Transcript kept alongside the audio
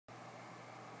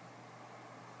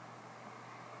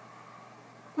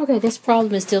Okay, this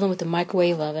problem is dealing with the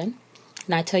microwave oven,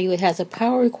 and I tell you it has a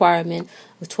power requirement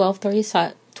of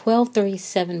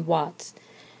 1237 watts,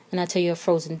 and I tell you a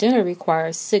frozen dinner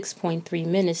requires 6.3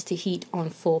 minutes to heat on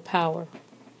full power.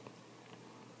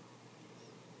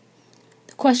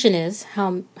 The question is,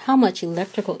 how much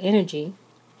electrical energy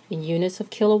in units of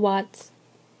kilowatts,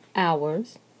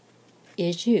 hours,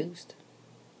 is used?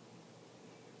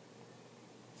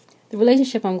 The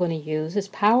relationship I'm going to use is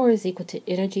power is equal to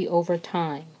energy over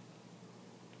time.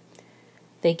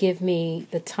 They give me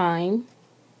the time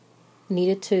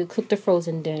needed to cook the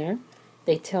frozen dinner.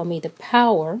 They tell me the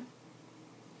power,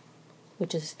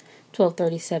 which is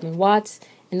 1237 watts,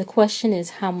 and the question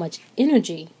is how much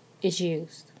energy is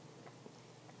used.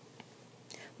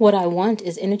 What I want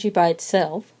is energy by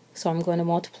itself, so I'm going to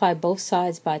multiply both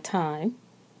sides by time.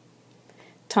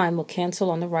 Time will cancel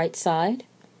on the right side,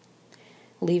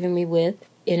 leaving me with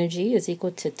energy is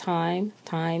equal to time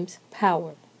times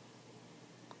power.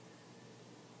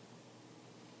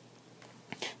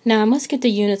 Now I must get the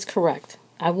units correct.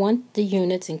 I want the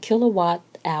units in kilowatt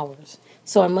hours,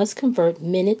 so I must convert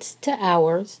minutes to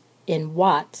hours and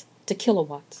watts to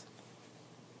kilowatts.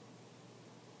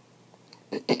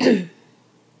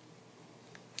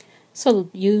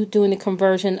 So you doing the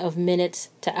conversion of minutes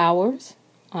to hours,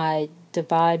 I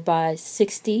divide by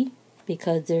 60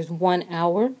 because there's 1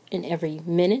 hour in every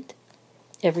minute,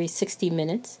 every 60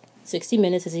 minutes. 60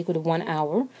 minutes is equal to 1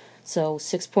 hour, so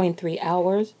 6.3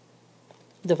 hours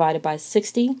divided by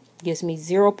 60 gives me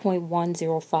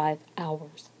 0.105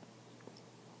 hours.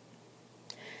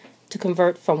 To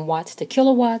convert from watts to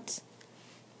kilowatts,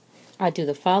 I do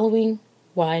the following.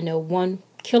 Well, I know 1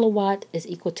 kilowatt is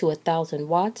equal to 1,000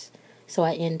 watts, so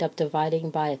I end up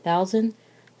dividing by 1,000.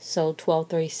 So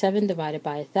 1237 divided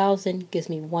by 1,000 gives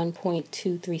me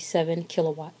 1.237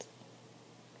 kilowatts.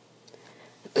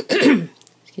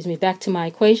 Excuse me, back to my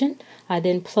equation. I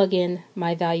then plug in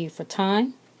my value for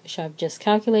time, which I've just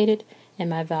calculated, and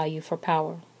my value for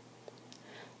power.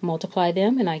 Multiply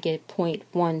them and I get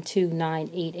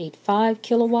 0.129885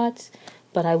 kilowatts,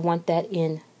 but I want that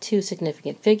in two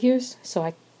significant figures, so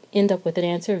I end up with an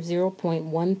answer of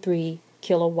 0.13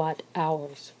 kilowatt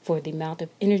hours for the amount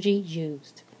of energy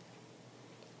used.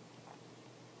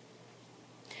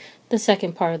 The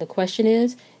second part of the question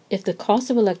is, if the cost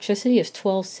of electricity is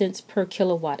 12 cents per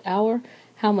kilowatt hour,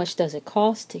 how much does it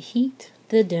cost to heat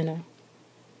the dinner?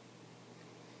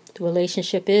 The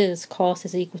relationship is cost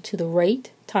is equal to the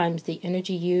rate times the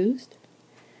energy used.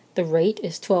 The rate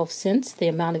is 12 cents. The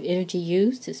amount of energy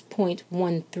used is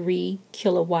 0.13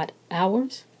 kilowatt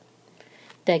hours.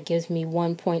 That gives me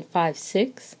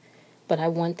 1.56, but I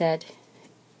want that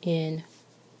in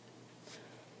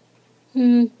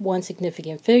one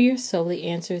significant figure, so the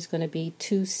answer is going to be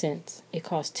 2 cents. It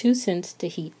costs 2 cents to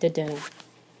heat the dinner.